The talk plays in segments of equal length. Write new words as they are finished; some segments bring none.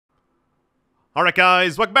Alright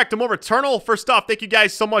guys, welcome back to more Returnal. First off, thank you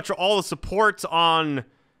guys so much for all the support on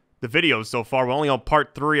the videos so far. We're only on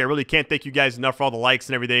part 3. I really can't thank you guys enough for all the likes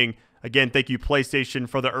and everything. Again, thank you PlayStation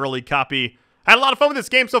for the early copy. I had a lot of fun with this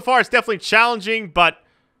game so far. It's definitely challenging, but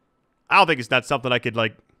I don't think it's not something I could,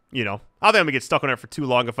 like, you know, I don't think I'm gonna get stuck on it for too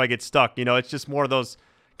long if I get stuck. You know, it's just more of those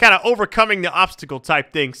kind of overcoming the obstacle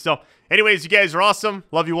type things. So, anyways, you guys are awesome.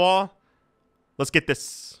 Love you all. Let's get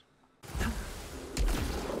this.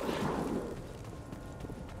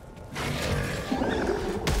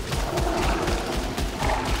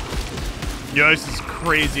 Yo, this is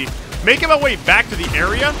crazy. Making my way back to the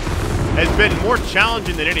area has been more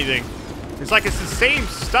challenging than anything. It's like it's the same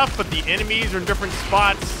stuff, but the enemies are in different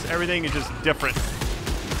spots. Everything is just different.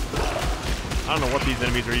 I don't know what these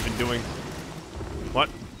enemies are even doing. What?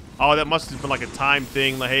 Oh, that must have been like a time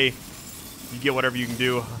thing. Like, hey, you get whatever you can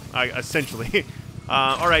do, essentially.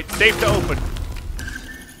 All right, safe to open.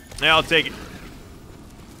 Yeah, I'll take it.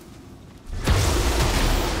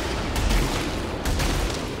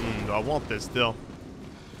 I want this still.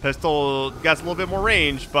 Pistol got a little bit more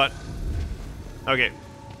range, but okay.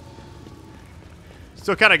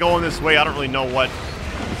 Still kind of going this way. I don't really know what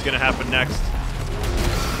is going to happen next.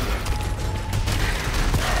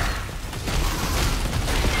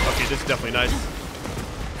 Okay, this is definitely nice.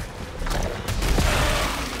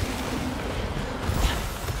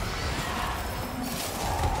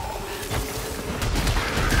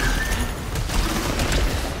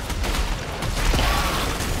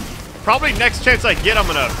 Probably next chance I get, I'm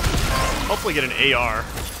gonna hopefully get an AR.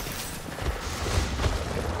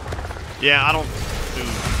 Yeah, I don't... Dude.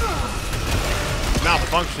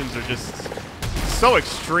 Malfunctions are just so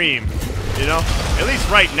extreme, you know? At least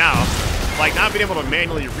right now. Like, not being able to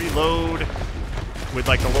manually reload with,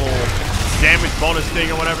 like, the little damage bonus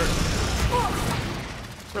thing or whatever.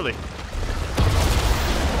 Really?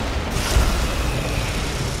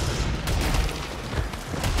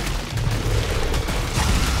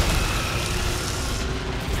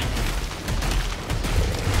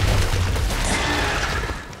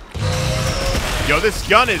 Yo, this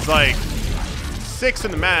gun is like 6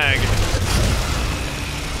 in the mag.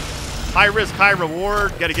 High risk, high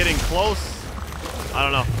reward. Gotta get in close. I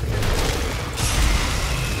don't know.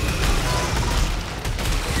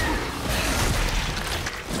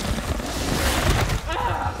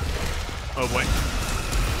 Oh boy.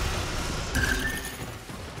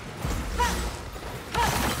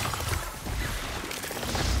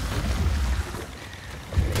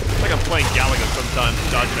 It's like I'm playing Galaga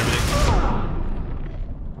sometimes, dodging everything.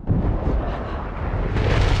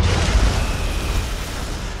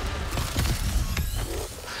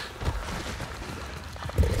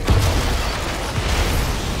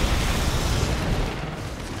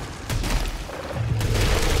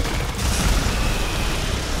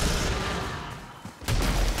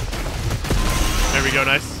 There we go,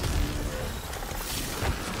 nice.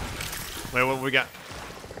 Wait, what we got?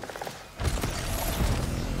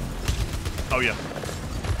 Oh, yeah.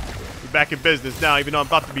 We're back in business now, even though I'm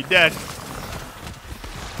about to be dead.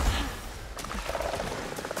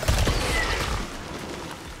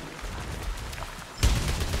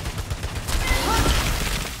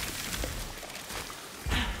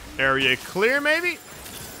 Area clear, maybe?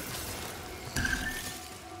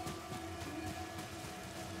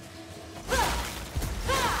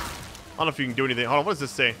 I don't know if you can do anything. Hold on, what does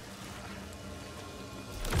this say?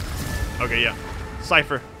 Okay, yeah.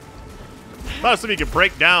 Cipher. Thought it was something you could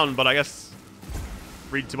break down, but I guess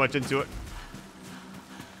read too much into it.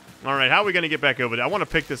 Alright, how are we going to get back over there? I want to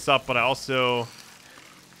pick this up, but I also...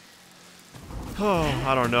 Oh,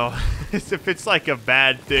 I don't know. If it's like a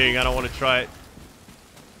bad thing, I don't want to try it.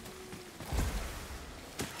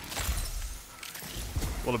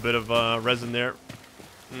 A little bit of resin there.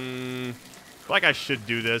 I feel like I should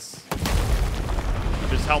do this.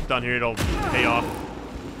 There's help down here, it'll pay off.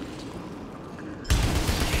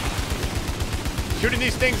 Shooting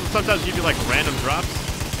these things will sometimes give you like random drops.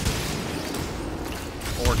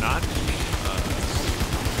 Or not.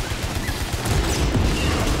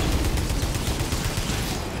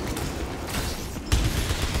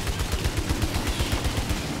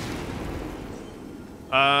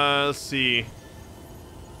 Let's see.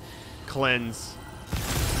 Cleanse.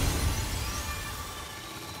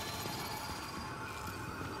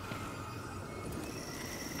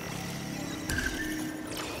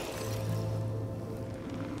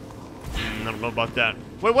 I don't know about that.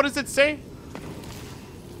 Wait, what does it say?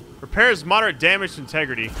 Repairs moderate damage to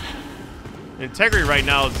integrity. Integrity right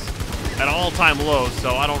now is at an all-time low,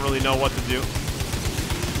 so I don't really know what to do.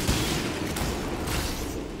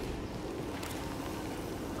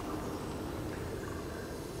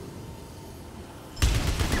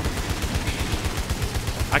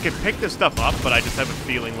 I can pick this stuff up, but I just have a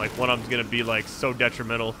feeling like one of them's gonna be like so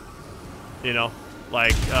detrimental. You know,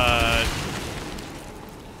 like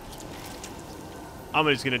I'm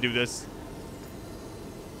just gonna do this.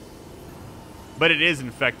 But it is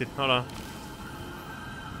infected. Hold on.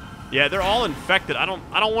 Yeah, they're all infected. I don't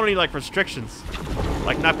want any like restrictions.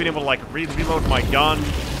 Like not being able to like reload my gun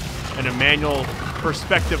in a manual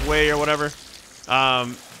perspective way or whatever.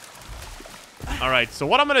 Alright, so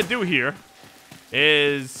what I'm gonna do here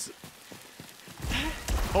is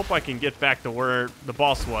hope I can get back to where the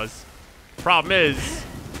boss was. Problem is,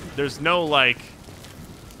 there's no like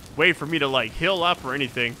way for me to like heal up or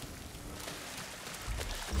anything.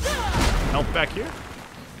 Health back here.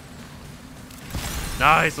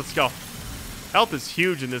 Nice, let's go. Health is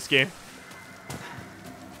huge in this game.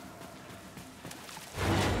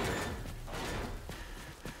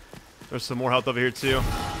 There's some more health over here too.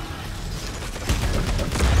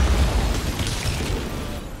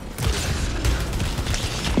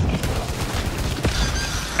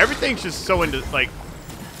 Everything's just so like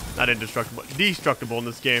not indestructible, destructible in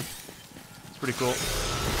this game. It's pretty cool.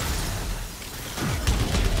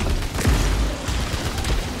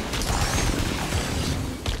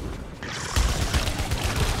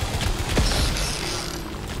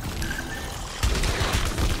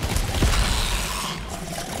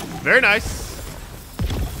 Very nice.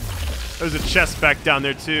 There's a chest back down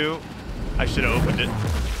there too. I should have opened it.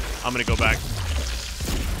 I'm gonna go back.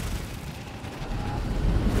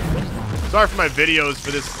 Sorry for my videos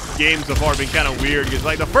for this game so far being kind of weird because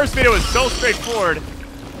like the first video was so straightforward,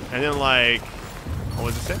 and then like, what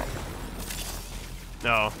was it say?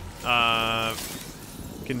 No,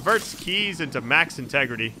 converts keys into max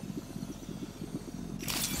integrity.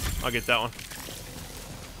 I'll get that one.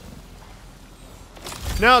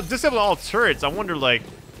 Now, disable all turrets. I wonder, like,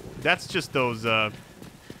 that's just those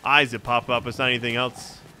eyes that pop up. It's not anything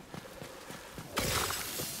else.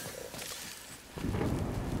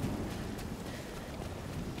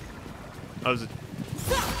 Oh, is it?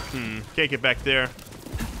 Can't get back there.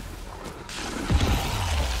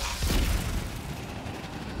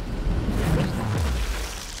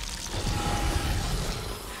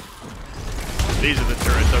 These are the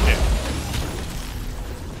turrets. Okay.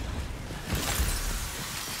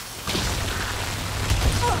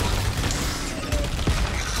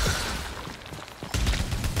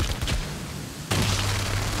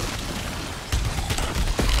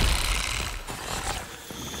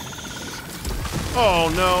 Oh,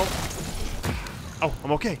 no. Oh,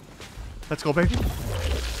 I'm okay. Let's go, baby.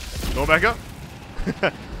 Go back up.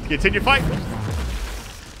 Continue fighting.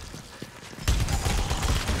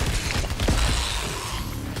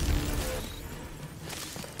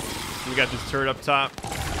 We got this turret up top.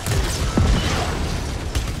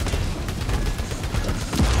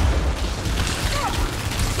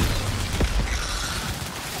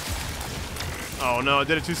 Oh, no. I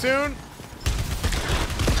did it too soon.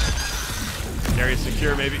 Area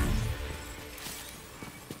secure, maybe.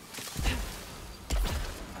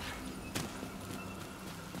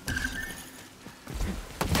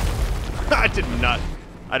 I did not.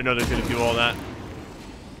 I didn't know they was gonna do all that.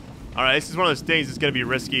 All right, this is one of those things that's gonna be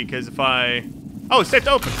risky because if I, oh, it's safe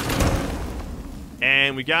to open.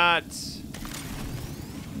 And we got,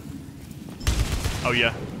 oh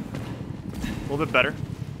yeah, a little bit better.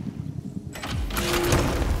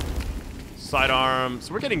 Sidearm.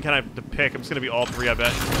 So we're getting kind of the pick. I'm just gonna be all three, I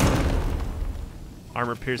bet.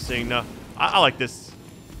 Armor piercing. No, I like this.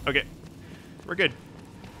 Okay, we're good.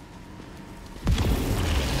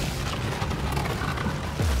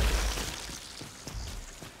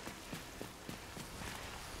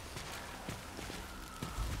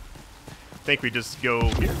 I think we just go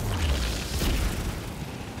here.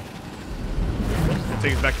 That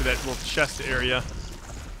takes us back to that little chest area,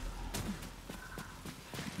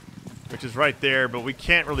 which is right there, but we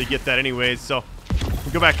can't really get that anyways, so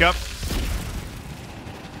we go back up.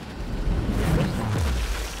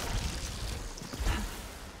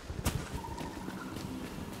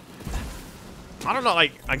 I don't know,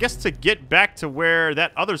 like, I guess to get back to where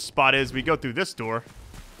that other spot is, we go through this door.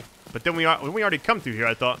 But then we already come through here,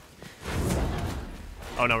 I thought.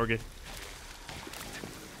 Oh, no, we're good.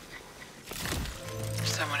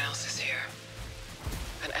 Someone else is here.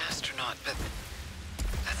 An astronaut, but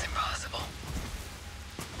that's impossible.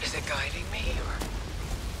 Is it guiding me or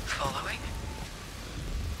following?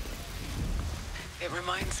 It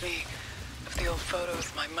reminds me of the old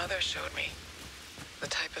photos my mother showed me. The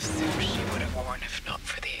type of suit she would have worn if not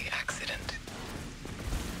for the accident.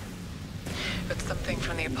 But something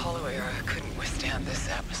from the Apollo era couldn't withstand this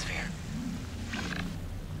atmosphere.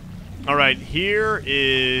 All right, here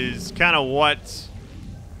is kind of what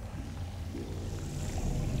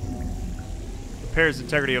repairs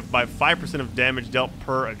integrity by 5% of damage dealt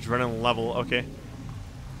per adrenaline level. Okay.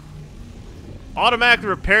 Automatically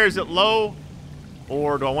repairs it low,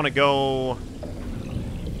 or do I want to go?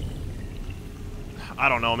 I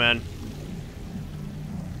don't know, man.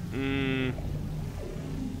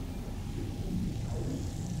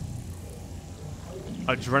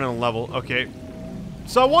 Adrenaline level. Okay.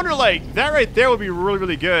 So I wonder, like, that right there would be really,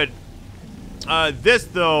 really good. This,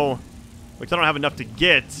 though, which I don't have enough to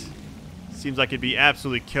get, seems like it'd be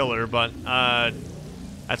absolutely killer, but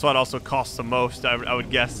that's why it also costs the most, I would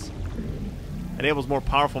guess. Enables more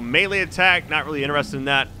powerful melee attack. Not really interested in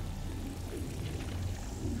that.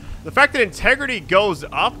 The fact that integrity goes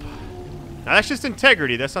up. Now, that's just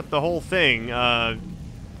integrity. That's not the whole thing. Auto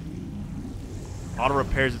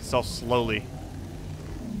repairs itself slowly.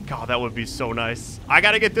 God, that would be so nice. I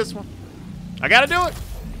gotta get this one. I gotta do it.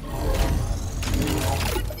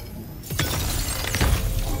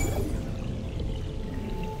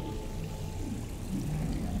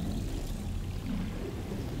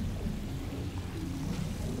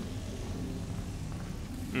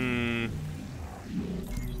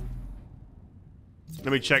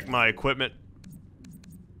 Let me check my equipment.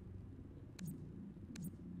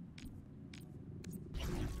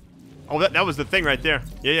 Oh, that was the thing right there.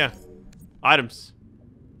 Yeah, yeah. Items.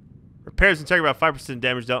 Repairs and take about 5%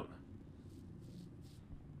 damage dealt.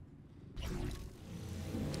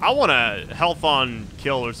 I want a health on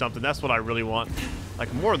kill or something. That's what I really want.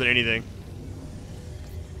 Like, more than anything.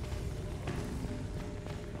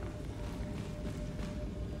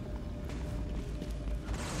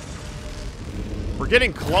 We're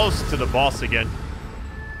getting close to the boss again.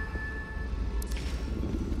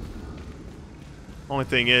 Only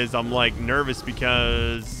thing is, I'm like nervous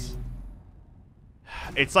because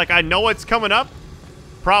it's like I know it's coming up.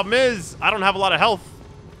 Problem is, I don't have a lot of health.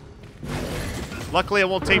 Luckily, it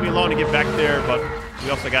won't take me long to get back there, but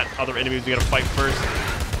we also got other enemies we gotta fight first.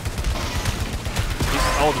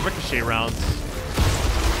 Oh, the ricochet rounds.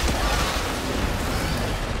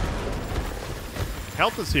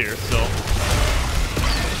 Health is here, so.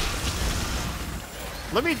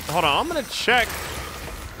 Let me, hold on, I'm gonna check.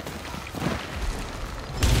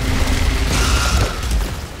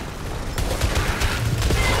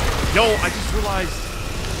 Yo, I just realized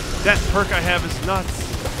that perk I have is nuts.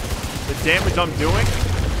 The damage I'm doing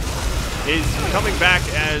is coming back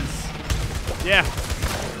as, yeah.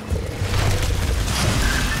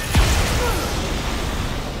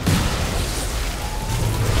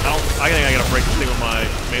 I think I gotta break this thing with my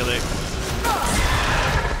melee.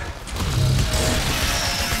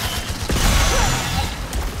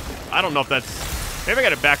 I don't know if that's... Maybe I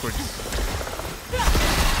got it backwards.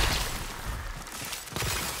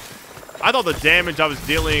 I thought the damage I was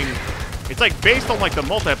dealing... It's like based on like the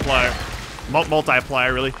multiplier.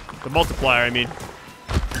 Multiplier, really. The multiplier, I mean.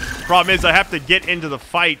 Problem is I have to get into the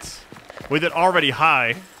fight with it already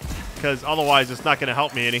high. Because otherwise it's not going to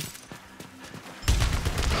help me any.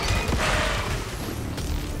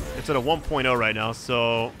 It's at a 1.0 right now,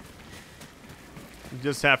 so... You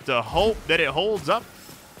just have to hope that it holds up.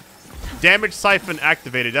 Damage siphon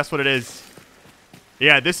activated. That's what it is.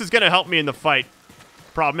 Yeah, this is going to help me in the fight.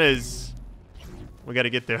 Problem is, we got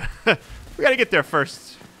to get there. We got to get there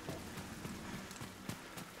first.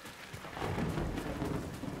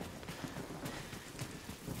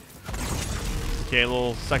 Okay, a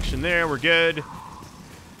little section there. We're good.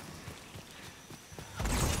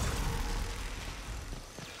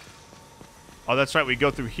 Oh, that's right. We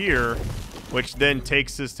go through here, which then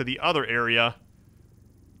takes us to the other area.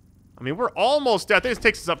 I mean, we're almost there. I think this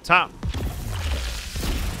takes us up top.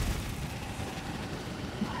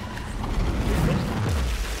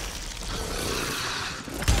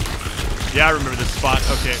 Yeah, I remember this spot.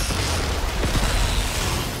 Okay. I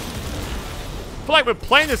feel like when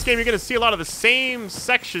playing this game, you're going to see a lot of the same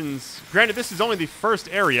sections. Granted, this is only the first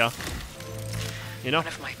area. You know? One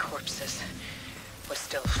of my corpses was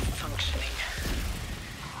still functioning.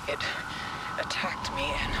 It attacked me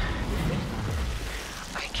and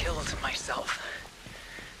I killed myself.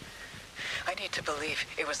 I need to believe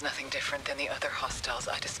it was nothing different than the other hostiles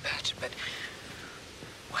I dispatched, but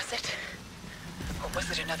was it? Or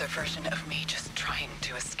was it another version of me just trying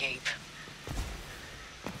to escape?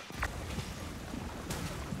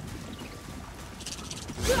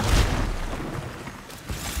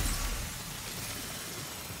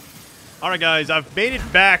 Alright guys, I've made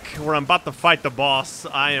it back where I'm about to fight the boss.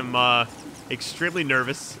 I am extremely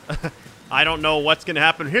nervous. I don't know what's going to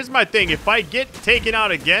happen. Here's my thing. If I get taken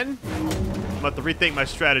out again, I'm about to rethink my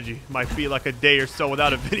strategy. Might be like a day or so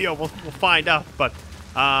without a video. We'll find out. But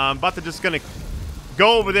I'm about to just going to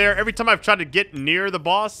go over there. Every time I've tried to get near the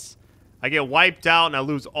boss, I get wiped out and I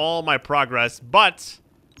lose all my progress, but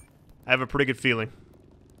I have a pretty good feeling.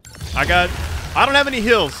 I don't have any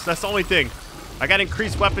heals. That's the only thing. I got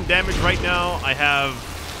increased weapon damage right now. I have,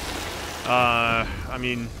 I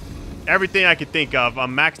mean, everything I could think of.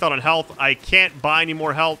 I'm maxed out on health. I can't buy any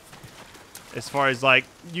more health. As far as, like,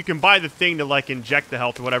 you can buy the thing to, like, inject the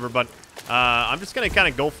health or whatever, but I'm just going to kind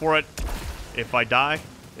of go for it. If I die,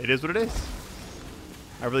 it is what it is.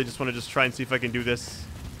 I really just want to try and see if I can do this.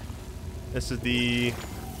 This is the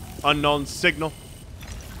unknown signal.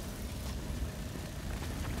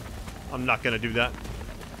 I'm not going to do that.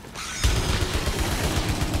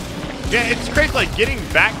 Yeah, it's crazy, like, getting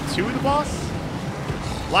back to the boss.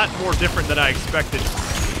 A lot more different than I expected.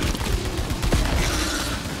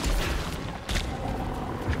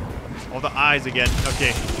 Oh, the eyes again.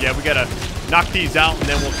 Okay, yeah, we gotta knock these out, and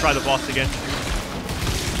then we'll try the boss again.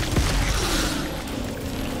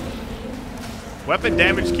 Weapon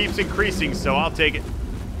damage keeps increasing, so I'll take it.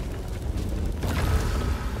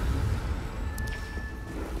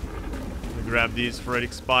 Let me grab these before it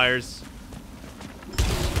expires.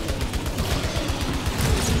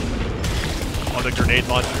 Oh, the grenade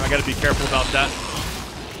launcher. I gotta be careful about that.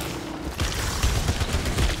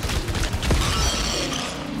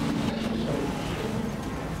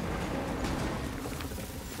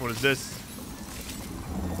 What is this?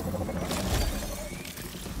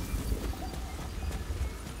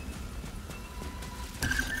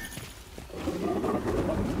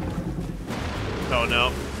 Oh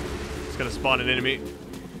no. It's gonna spawn an enemy.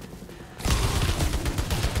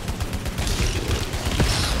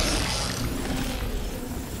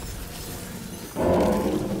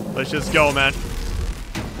 Let's just go, man.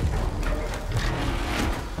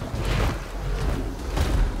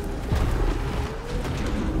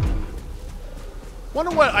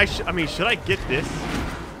 Wonder what I mean, should I get this?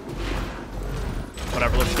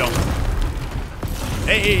 Whatever, let's go.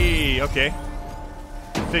 Hey, okay.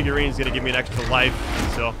 The figurine's gonna give me an extra life,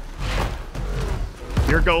 so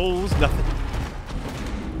here goes nothing.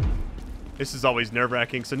 This is always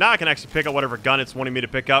nerve-wracking. So now I can actually pick up whatever gun it's wanting me to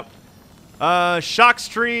pick up. Shock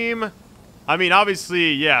stream. I mean,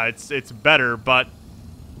 obviously, yeah, it's better, but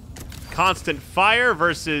constant fire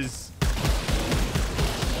versus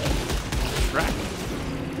track.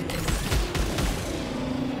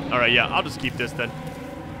 All right, yeah, I'll just keep this then.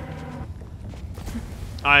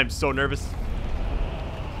 I am so nervous.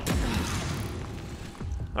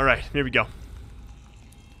 All right, here we go.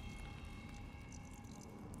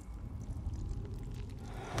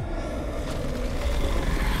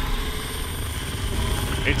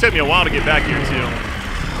 It took me a while to get back here, too.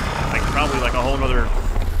 Like, probably like a whole another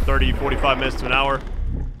 30, 45 minutes to an hour.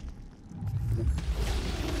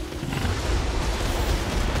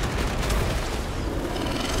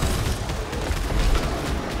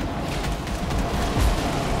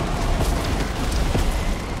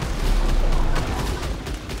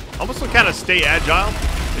 I'm also kind of stay agile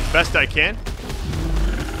as best I can.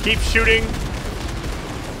 Keep shooting.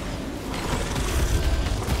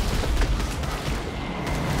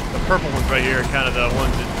 The purple ones right here are kind of the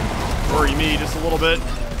ones that worry me just a little bit.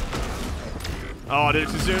 Oh, I did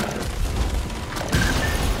it too soon.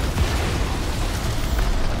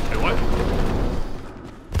 Wait, what?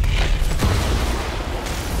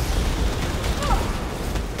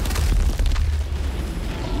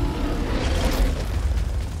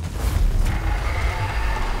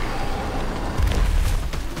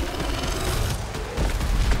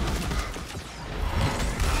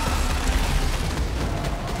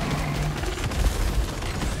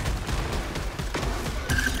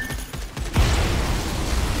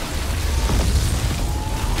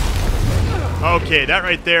 Okay, that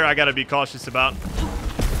right there I gotta be cautious about.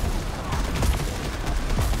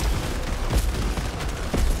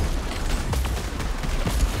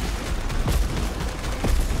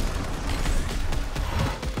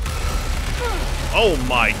 Oh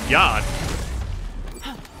my god.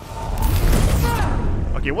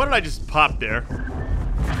 Okay, what did I just pop there?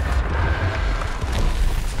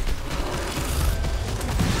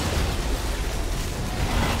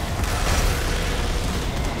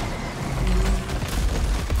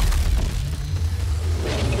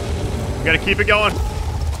 We gotta keep it going.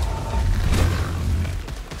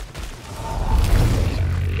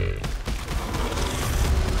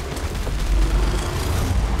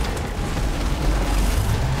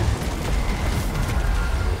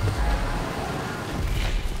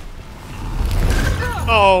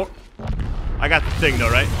 Oh, I got the thing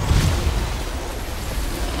though, right?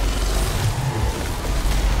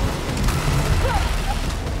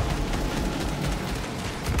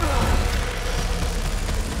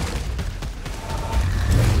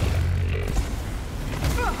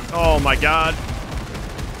 my god.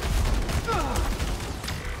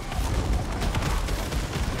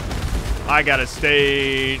 I gotta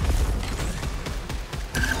stay.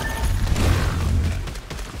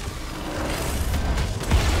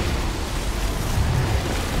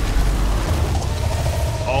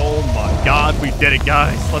 Oh my god, we did it,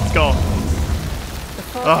 guys. Let's go. The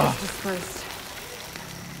fog is dispersed,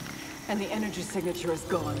 and the energy signature is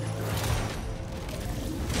gone.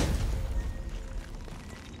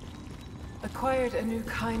 Acquired a new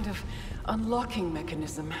kind of unlocking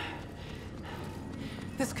mechanism.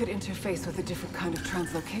 This could interface with a different kind of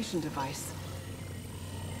translocation device.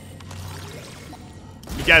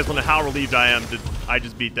 You guys want to know how relieved I am? I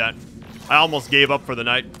just beat that. I almost gave up for the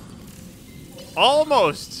night.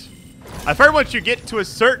 Almost. I've heard once you get to a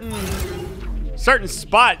certain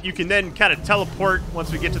spot, you can then kind of teleport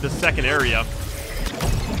once we get to the second area.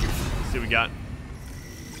 Let's see what we got.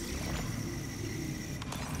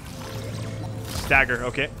 Stagger,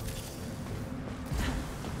 okay.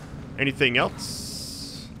 Anything else?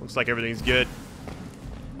 Looks like everything's good.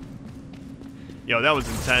 Yo, that was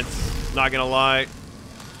intense. Not gonna lie.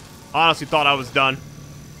 Honestly thought I was done.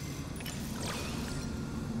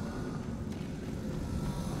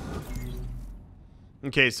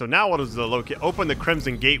 Okay, so now what is the location? Open the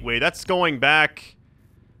Crimson Gateway. That's going back.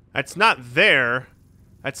 That's not there.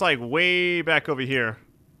 That's like way back over here.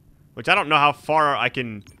 Which I don't know how far I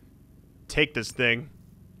can take this thing.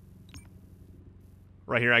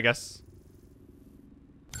 Right here, I guess.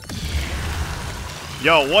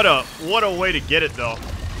 Yo, what a way to get it though.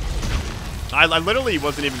 I literally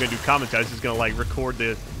wasn't even gonna do commentary. I was just gonna like record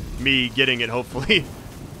me getting it, hopefully.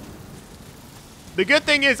 The good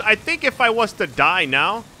thing is, I think if I was to die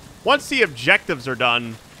now, once the objectives are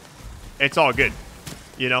done, it's all good,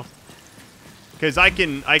 you know? Because I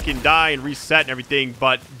can die and reset and everything,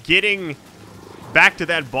 but getting back to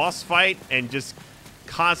that boss fight and just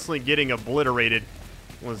constantly getting obliterated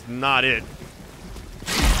was not it.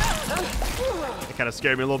 It kind of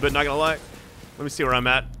scared me a little bit, not gonna lie. Let me see where I'm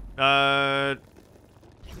at. Yeah,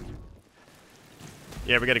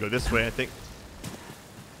 we gotta go this way, I think.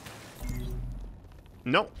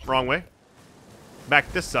 Nope, wrong way.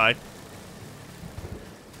 Back this side.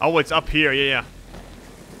 Oh, it's up here. Yeah.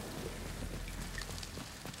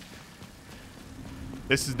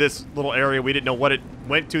 This is this little area. We didn't know what it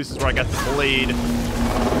went to. This is where I got the blade.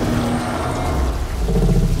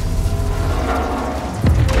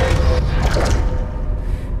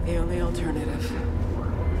 The only alternative.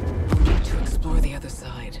 We need to explore the other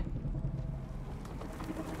side.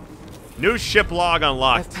 New ship log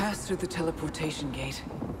unlocked. I've passed through the teleportation gate.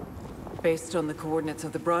 Based on the coordinates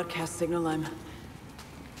of the broadcast signal, I'm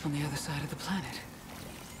on the other side of the planet.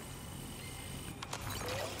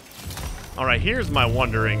 Alright, here's my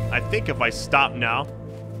wondering. I think if I stop now,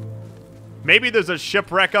 maybe there's a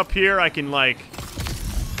shipwreck up here I can, like,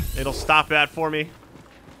 it'll stop that for me.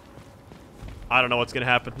 I don't know what's gonna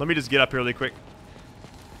happen. Let me just get up here really quick.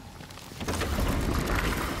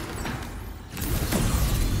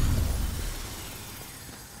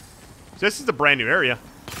 So this is a brand new area.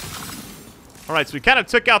 Alright, so we kind of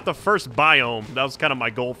took out the first biome. That was kind of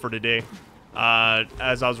my goal for today,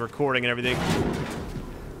 as I was recording and everything.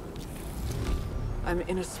 I'm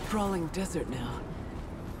in a sprawling desert now,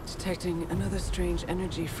 detecting another strange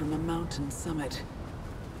energy from a mountain summit,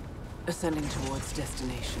 ascending towards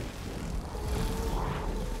destination.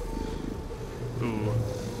 Ooh.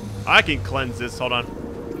 I can cleanse this. Hold on.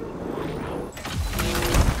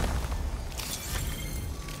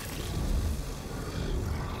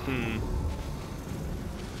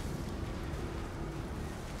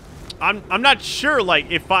 I'm not sure, like,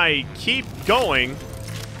 if I keep going.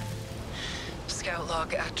 Scout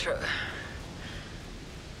log Atra.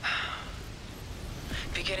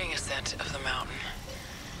 Beginning ascent of the mountain.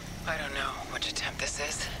 I don't know which attempt this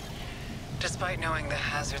is. Despite knowing the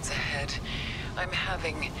hazards ahead, I'm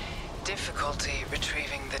having difficulty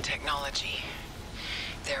retrieving the technology.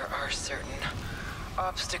 There are certain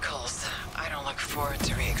obstacles I don't look forward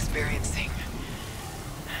to re-experiencing.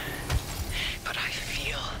 But I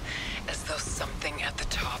feel as though something at the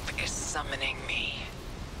top is summoning me.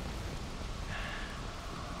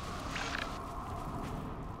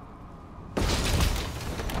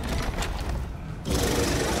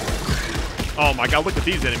 Oh my god, look at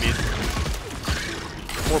these enemies.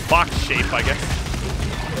 More box shape, I guess.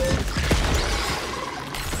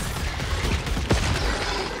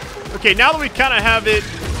 Okay, now that we kind of have it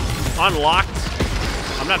unlocked,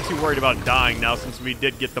 I'm not too worried about dying now since we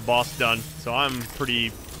did get the boss done. So I'm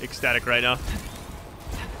pretty ecstatic right now.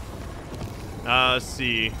 Let's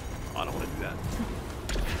see. Oh, I don't want to do that.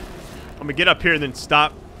 I'm going to get up here and then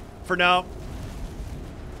stop for now.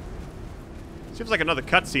 Seems like another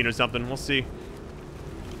cutscene or something. We'll see.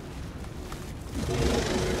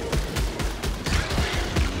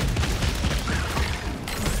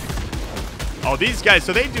 Oh, these guys,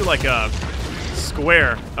 so they do like a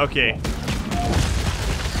square. Okay.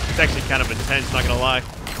 It's actually kind of intense, not gonna lie.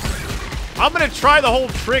 I'm gonna try the whole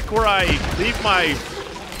trick where I leave my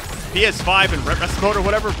PS5 in rest mode or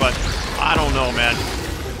whatever, but I don't know, man.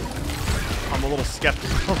 I'm a little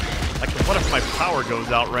skeptical. Like, what if my power goes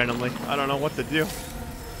out randomly? I don't know what to do.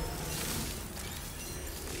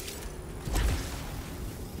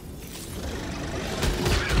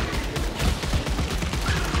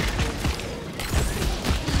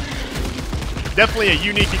 Definitely a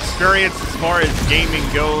unique experience as far as gaming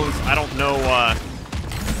goes. I don't know,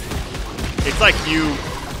 it's like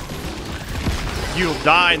you'll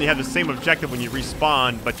die and you have the same objective when you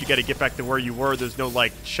respawn, but you got to get back to where you were. There's no,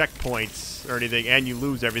 like, checkpoints or anything, and you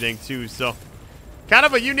lose everything, too. So, kind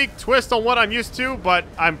of a unique twist on what I'm used to, but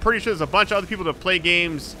I'm pretty sure there's a bunch of other people that play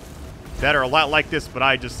games that are a lot like this, but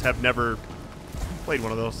I just have never played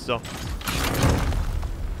one of those, so.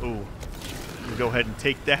 Ooh. We'll go ahead and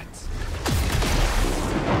take that.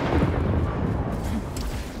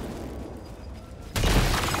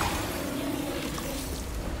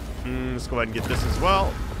 Let's go ahead and get this as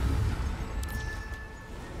well.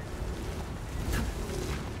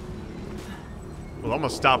 Well, I'm gonna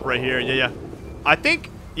stop right here. Yeah. I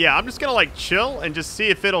think, yeah, I'm just gonna like chill and just see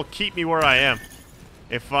if it'll keep me where I am.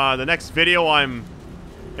 If the next video I'm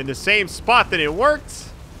in the same spot, then it worked.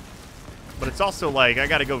 But it's also like I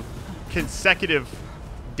gotta go consecutive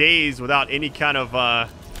days without any kind of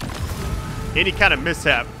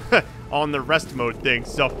mishap on the rest mode thing.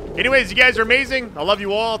 So anyways, you guys are amazing. I love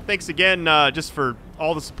you all. Thanks again just for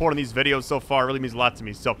all the support on these videos so far. It really means a lot to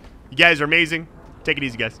me. So you guys are amazing. Take it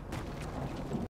easy, guys.